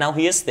 And now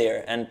he is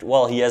there. And,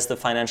 well, he has the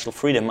financial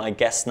freedom, I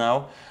guess,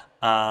 now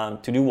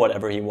to do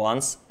whatever he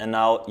wants. And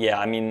now,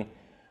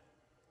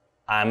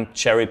 I'm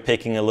cherry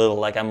picking a little.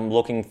 Like, I'm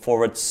looking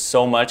forward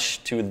so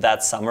much to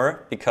that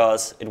summer,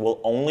 because it will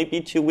only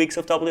be 2 weeks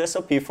of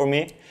WSOP for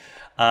me.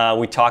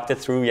 We talked it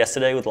through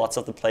yesterday with lots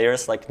of the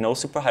players, like no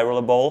Super High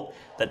Roller Bowl.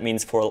 That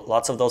means for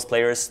lots of those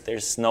players,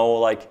 there's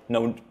no,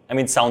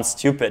 it sounds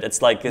stupid.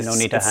 It's like... no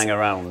need to hang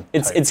around.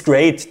 It's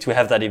great to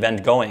have that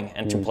event going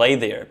and to play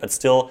there, but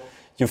still,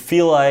 you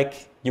feel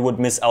like you would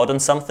miss out on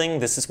something.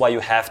 This is why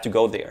you have to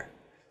go there.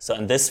 So,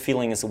 and this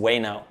feeling is away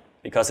now,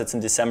 because it's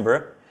in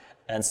December,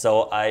 and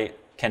so I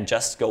can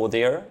just go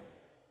there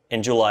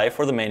in July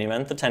for the main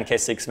event, the 10K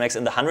 6-max,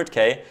 and the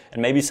 100K,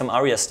 and maybe some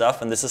ARIA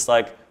stuff, and this is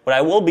like what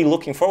I will be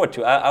looking forward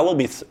to. I will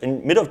be,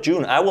 in mid of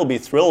June, I will be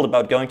thrilled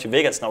about going to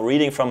Vegas now,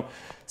 reading from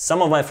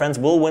some of my friends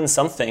will win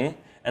something,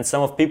 and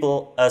some of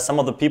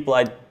the people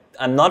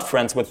I'm not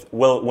friends with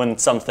will win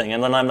something,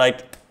 and then I'm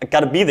like, I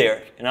gotta be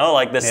there,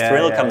 like this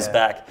thrill comes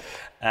back.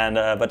 And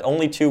but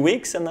only 2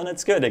 weeks, and then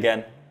it's good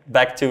again.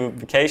 Back to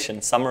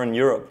vacation, summer in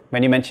Europe.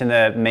 When you mentioned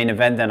the main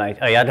event, then I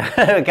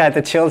had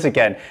the chills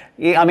again.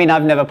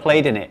 I've never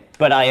played in it,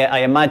 but I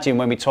imagine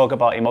when we talk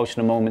about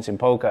emotional moments in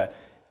poker,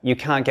 you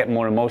can't get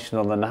more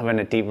emotional than having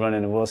a deep run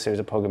in the World Series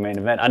of Poker main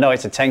event. I know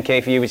it's a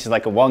 10K for you, which is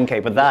like a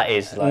 1K, but that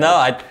is like...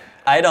 No,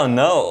 I don't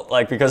know,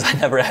 because I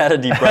never had a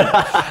deep run.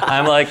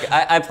 I'm like,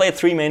 I played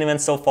 3 main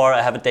events so far.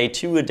 I have a day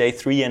 2, a day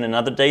 3, and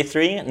another day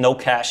 3. No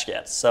cash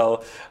yet,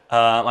 so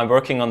I'm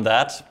working on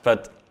that,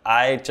 but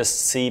I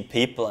just see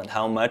people and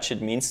how much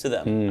it means to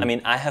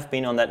them. I have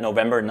been on that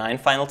November 9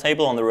 final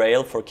table on the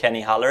rail for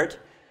Kenny Hullard,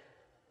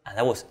 and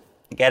that was,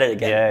 get it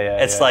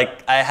again. It's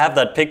like, I have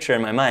that picture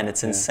in my mind.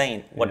 It's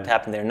insane what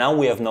happened there. Now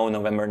we have no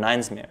November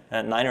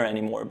 9er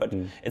anymore, but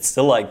it's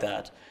still like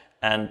that.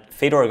 And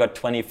Fedor got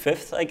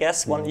 25th, I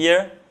guess, one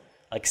year.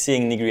 like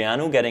seeing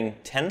Negreanu getting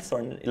 10th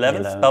or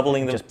 11th,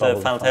 bubbling the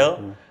final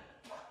table.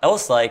 I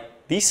was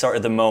like, these are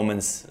the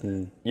moments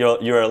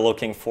you're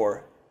looking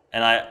for.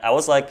 And I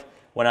was like,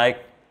 when I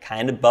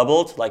kind of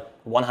bubbled, like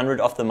 100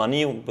 off the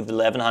money with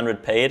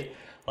 1100 paid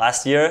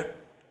last year,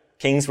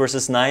 Kings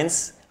versus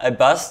Nines, I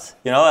bust.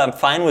 You know, I'm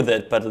fine with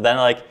it. But then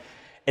like,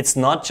 it's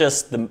not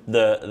just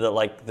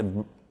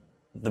the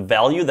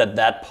value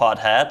that pot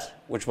had,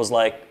 which was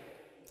like,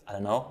 I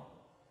don't know,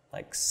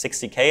 like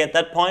 60K at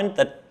that point.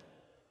 That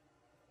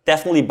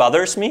definitely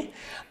bothers me.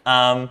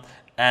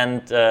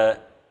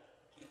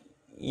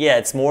 Yeah,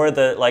 it's more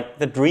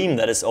the dream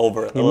that is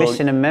over. You're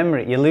missing a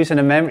memory. You're losing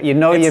a memory. You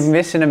know you're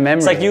missing a memory.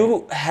 It's like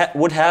you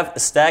would have a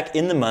stack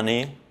in the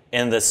money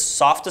in the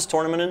softest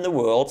tournament in the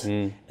world,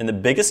 in the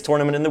biggest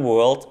tournament in the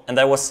world, and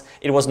it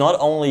was not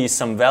only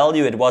some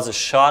value, it was a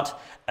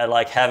shot at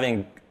like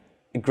having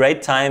a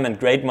great time and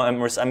great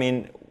memories. I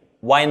mean,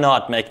 why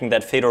not making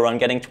that Fedor run,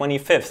 getting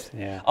 25th?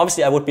 Yeah.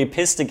 Obviously, I would be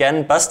pissed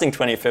again busting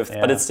 25th,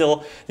 but it's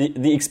still,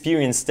 the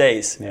experience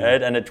stays,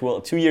 right? And it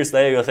will, 2 years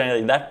later, you're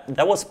saying like,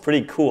 that was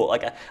pretty cool.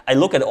 Like I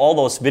look at all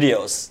those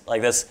videos,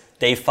 like this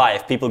day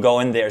 5, people go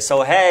in there.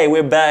 So hey,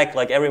 we're back,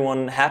 like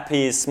everyone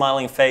happy,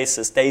 smiling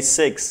faces. Day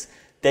 6,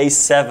 day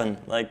 7,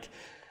 like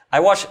I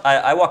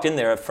walked in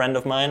there, a friend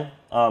of mine,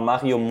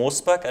 Mario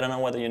Mosbach, I don't know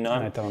whether you know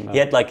him. I don't know. He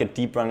had like a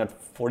deep run at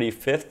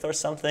 45th or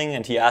something,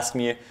 and he asked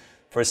me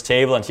for his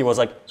table, and he was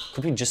like,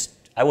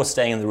 I was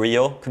staying in the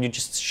Rio, could you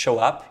just show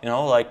up, you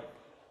know, like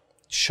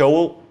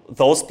show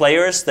those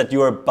players that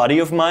you're a buddy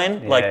of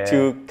mine,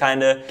 to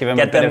kind of give them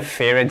a bit of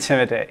fear,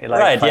 intimidate. Like,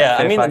 right, yeah,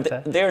 I mean,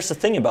 there's a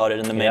thing about it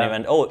in the main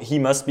event. Oh, he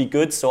must be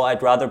good, so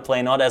I'd rather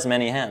play not as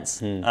many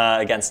hands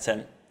against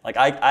him. Like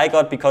I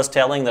got, because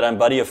telling that I'm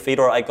buddy of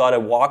Fedor, I got a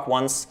walk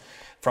once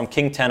from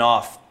King 10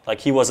 off. Like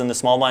he was in the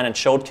small blind and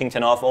showed King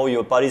 10 off, oh,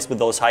 you're buddies with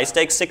those high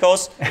stakes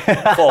sickos?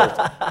 Fold.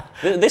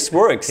 This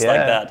works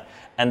like that.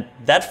 And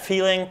that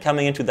feeling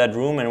coming into that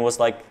room, and it was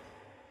like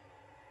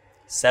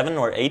 7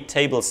 or 8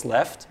 tables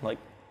left, like,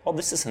 oh,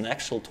 this is an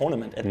actual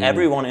tournament. And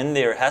everyone in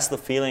there has the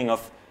feeling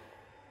of,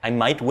 I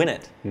might win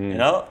it, you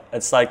know?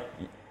 It's like,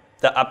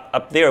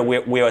 up there,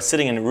 we are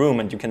sitting in a room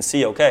and you can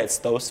see, okay, it's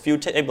those few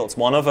tables.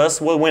 One of us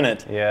will win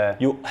it. Yeah.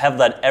 You have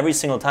that every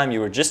single time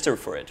you register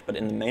for it. But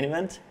in the main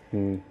event,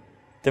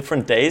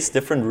 different days,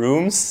 different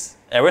rooms,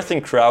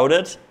 everything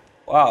crowded.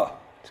 Wow.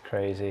 It's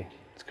crazy.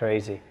 It's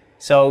crazy.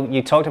 So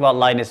you talked about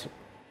Linus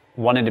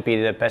wanting to be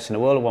the best in the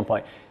world at one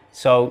point.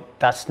 So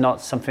that's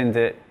not something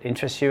that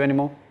interests you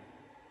anymore?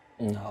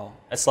 No.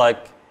 It's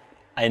like,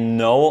 I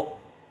know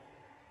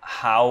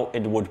how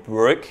it would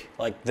work.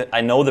 Like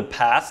I know the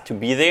path to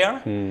be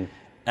there.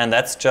 And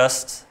that's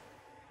just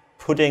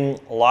putting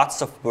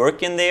lots of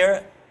work in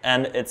there.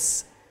 And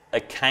it's a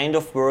kind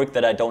of work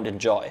that I don't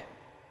enjoy.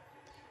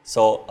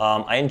 So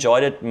I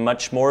enjoyed it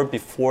much more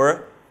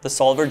before the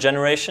solver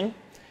generation,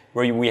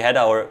 where we had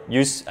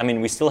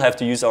we still have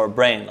to use our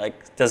brain. Like,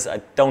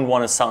 I don't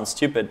want to sound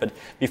stupid, but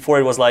before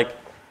it was like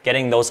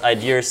getting those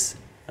ideas.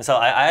 So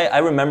I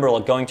remember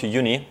like going to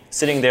uni,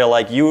 sitting there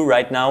like you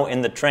right now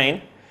in the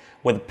train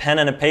with a pen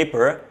and a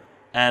paper,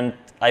 and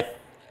I've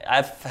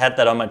had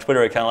that on my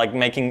Twitter account, like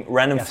making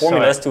random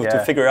formulas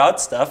to figure out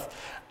stuff.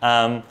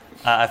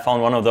 I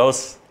found one of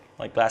those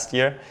like last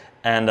year,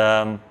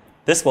 and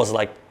this was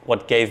like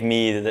what gave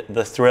me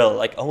the thrill,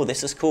 like, oh,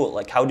 this is cool.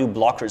 Like, how do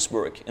blockers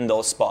work in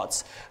those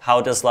spots?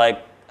 What does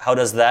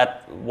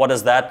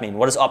that mean?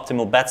 What is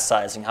optimal bet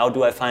sizing? How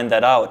do I find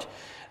that out?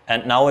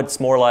 And now it's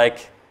more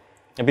like,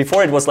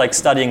 before it was like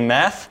studying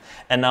math,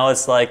 and now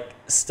it's like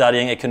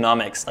studying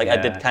economics. Like I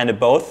did kind of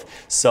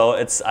both. So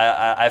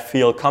I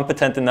feel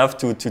competent enough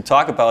to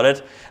talk about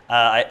it.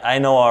 I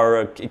know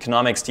our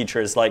economics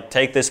teachers like,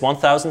 take this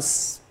 1,000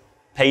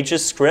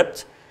 pages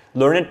script,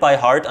 learn it by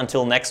heart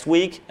until next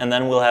week, and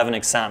then we'll have an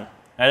exam.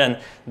 Right? And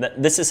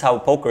this is how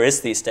poker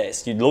is these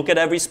days. You look at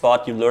every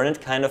spot, you learn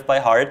it kind of by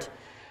heart,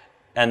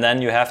 and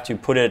then you have to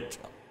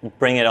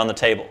bring it on the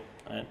table.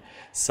 Right?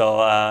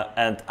 So,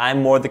 and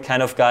I'm more the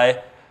kind of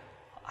guy,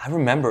 I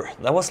remember,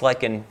 that was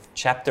like in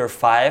chapter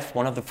 5,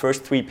 one of the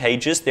first 3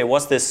 pages, there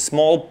was this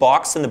small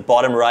box in the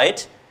bottom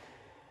right,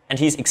 and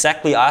he's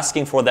exactly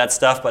asking for that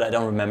stuff, but I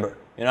don't remember,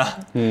 you know?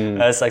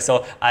 It's like,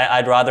 so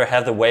I'd rather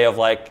have the way of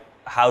like,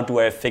 how do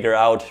I figure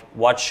out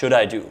what should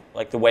I do?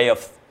 Like the way of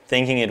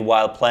thinking it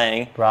while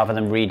playing. Rather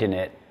than reading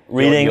it.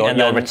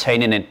 You're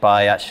retaining it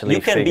by actually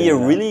you can be a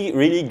really,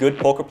 really good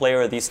poker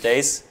player these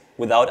days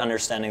without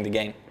understanding the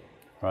game.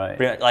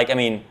 Right. Like, I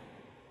mean,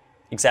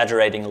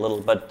 exaggerating a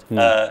little, but...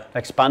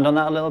 expand on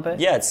that a little bit?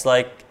 Yeah, it's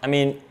like, I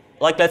mean,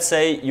 like let's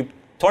say,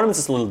 tournaments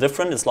is a little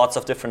different, it's lots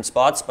of different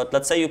spots, but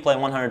let's say you play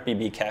 100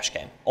 BB cash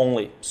game,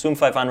 only, Zoom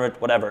 500,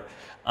 whatever.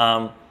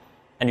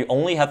 And you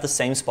only have the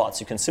same spots.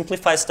 You can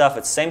simplify stuff,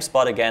 it's same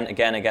spot again.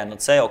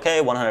 Let's say,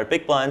 okay, 100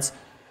 big blinds,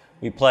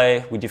 we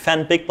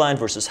defend big blind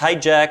versus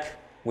hijack,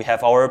 we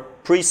have our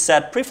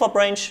preset preflop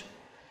range,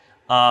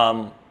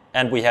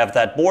 and we have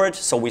that board,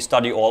 so we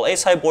study all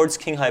ace high boards,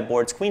 king high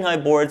boards, queen high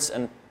boards,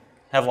 and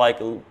have like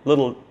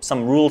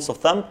some rules of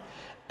thumb.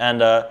 And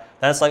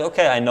then it's like,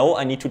 okay, I know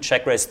I need to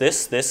check raise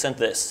this, this, and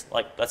this.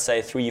 Like, let's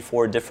say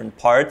 3-4 different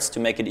parts to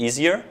make it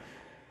easier.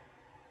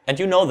 And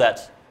you know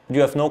that, but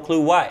you have no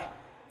clue why.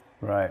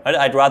 Right.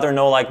 I'd rather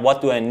know, like,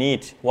 what do I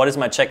need? What is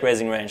my check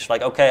raising range?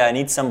 Like, okay, I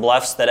need some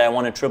bluffs that I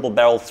want to triple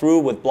barrel through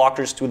with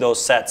blockers to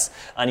those sets.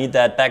 I need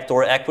that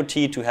backdoor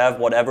equity to have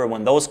whatever,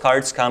 when those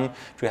cards come,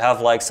 to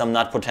have like some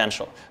nut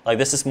potential. Like,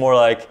 this is more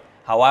like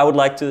how I would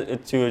like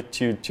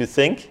to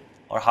think,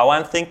 or how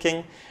I'm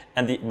thinking.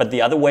 But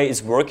the other way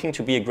is working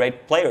to be a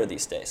great player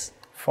these days.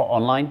 For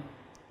online?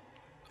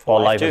 For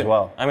live too. as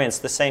well? I mean, it's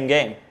the same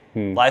game.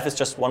 Life is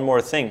just one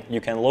more thing. You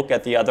can look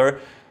at the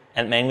other,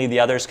 and mainly the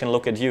others can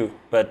look at you.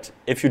 But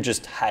if you're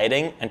just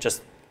hiding and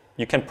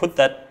you can put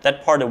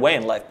that part away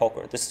in live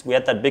poker. We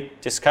had that big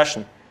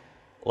discussion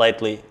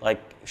lately, like,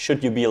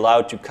 should you be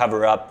allowed to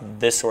cover up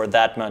this or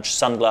that much,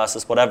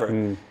 sunglasses,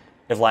 whatever.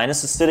 If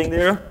Linus is sitting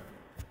there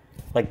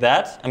like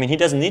that, I mean, he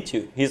doesn't need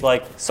to. He's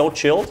like so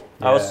chilled.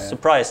 Yeah, I was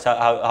surprised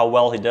how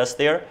well he does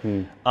there.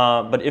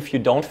 But if you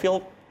don't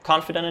feel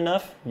confident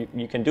enough,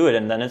 you can do it,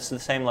 and then it's the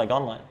same like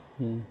online.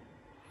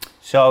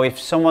 So if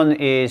someone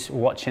is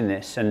watching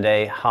this and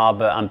they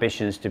harbor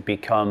ambitions to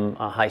become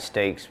a high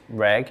stakes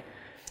reg,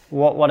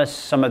 what are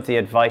some of the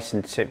advice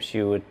and tips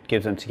you would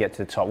give them to get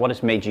to the top? What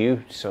has made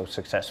you so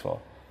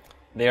successful?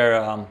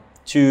 There are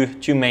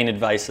two main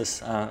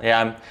advices.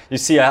 You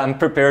see, I'm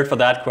prepared for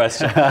that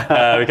question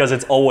because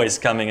it's always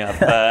coming up.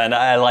 And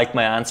I like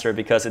my answer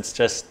because it's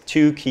just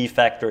two key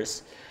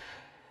factors.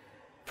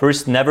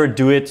 First, never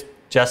do it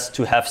just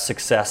to have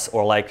success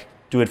or like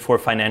do it for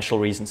financial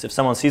reasons. If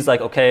someone sees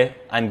like, okay,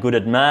 I'm good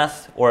at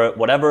math or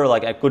whatever,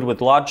 like I'm good with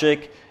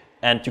logic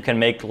and you can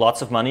make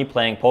lots of money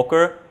playing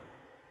poker,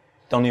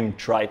 don't even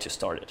try to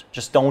start it.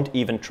 Just don't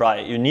even try.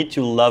 You need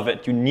to love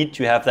it. You need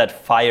to have that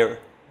fire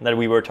that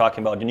we were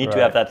talking about. You need to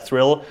have that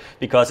thrill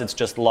because it's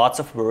just lots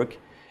of work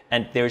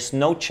and there's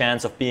no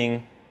chance of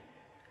being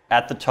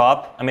at the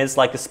top. I mean, it's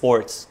like the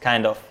sports,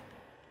 kind of.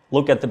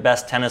 Look at the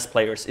best tennis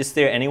players. Is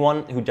there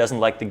anyone who doesn't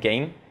like the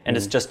game and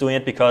is just doing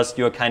it because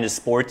you're kind of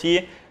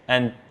sporty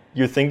and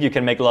you think you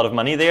can make a lot of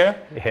money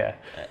there? Yeah.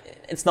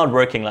 It's not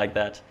working like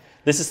that.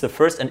 This is the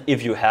first, and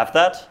if you have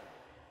that,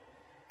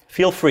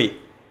 feel free.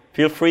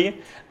 Feel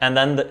free. And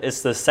then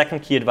it's the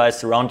second key advice: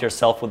 surround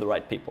yourself with the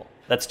right people.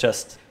 That's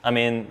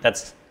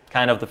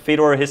kind of the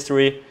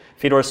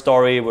Fedor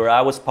story where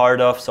I was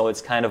part of, so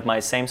it's kind of my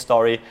same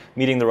story,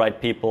 meeting the right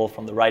people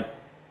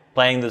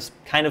playing this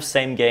kind of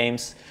same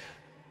games,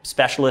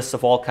 specialists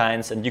of all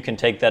kinds, and you can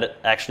take that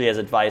actually as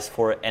advice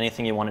for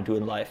anything you want to do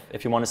in life.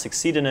 If you want to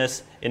succeed in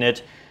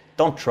it,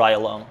 don't try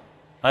alone.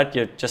 Right?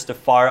 You're just a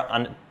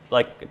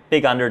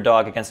big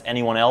underdog against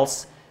anyone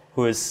else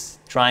who is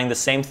trying the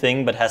same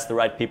thing but has the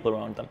right people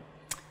around them.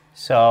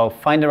 So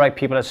find the right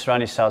people to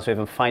surround yourselves with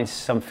and find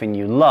something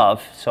you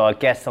love. So I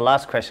guess the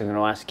last question I'm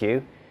going to ask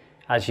you,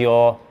 as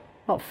you're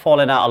not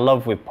falling out of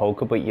love with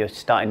poker, but you're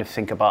starting to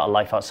think about a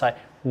life outside,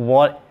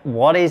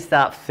 what is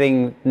that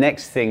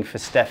next thing for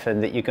Steffen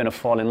that you're going to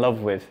fall in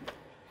love with?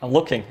 I'm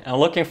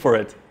looking for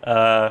it.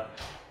 I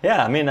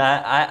mean,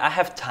 I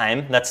have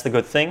time. That's the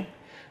good thing.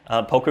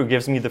 Poker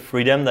gives me the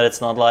freedom that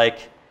it's not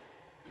like,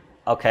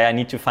 okay, I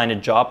need to find a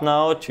job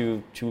now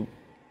to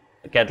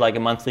get like a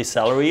monthly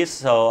salary.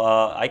 So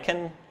I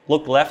can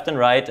look left and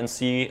right and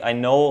see. I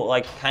know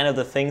like kind of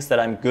the things that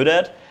I'm good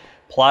at.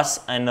 Plus,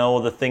 I know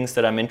the things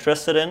that I'm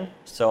interested in.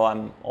 So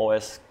I'm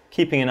always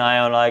keeping an eye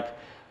on like,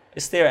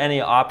 is there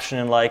any option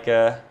in like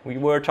we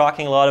were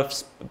talking a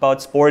lot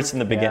about sports in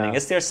the beginning.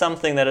 Is there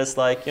something that is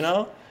like,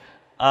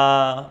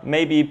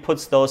 maybe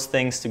puts those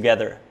things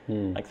together?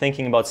 Like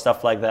thinking about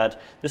stuff like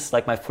that. This is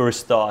like my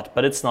first thought,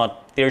 but it's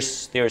not,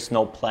 there's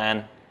no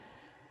plan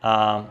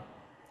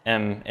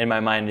in my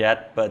mind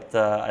yet, but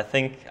I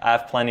think I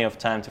have plenty of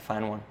time to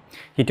find one.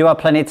 You do have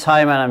plenty of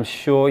time, and I'm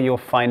sure you'll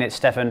find it.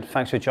 Steffen,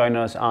 thanks for joining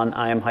us on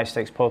I Am High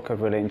Stakes Poker.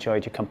 I've really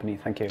enjoyed your company.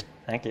 Thank you.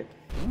 Thank you.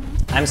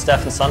 I'm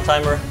Steffen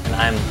Sontheimer, and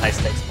I'm High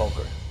Stakes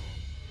Poker.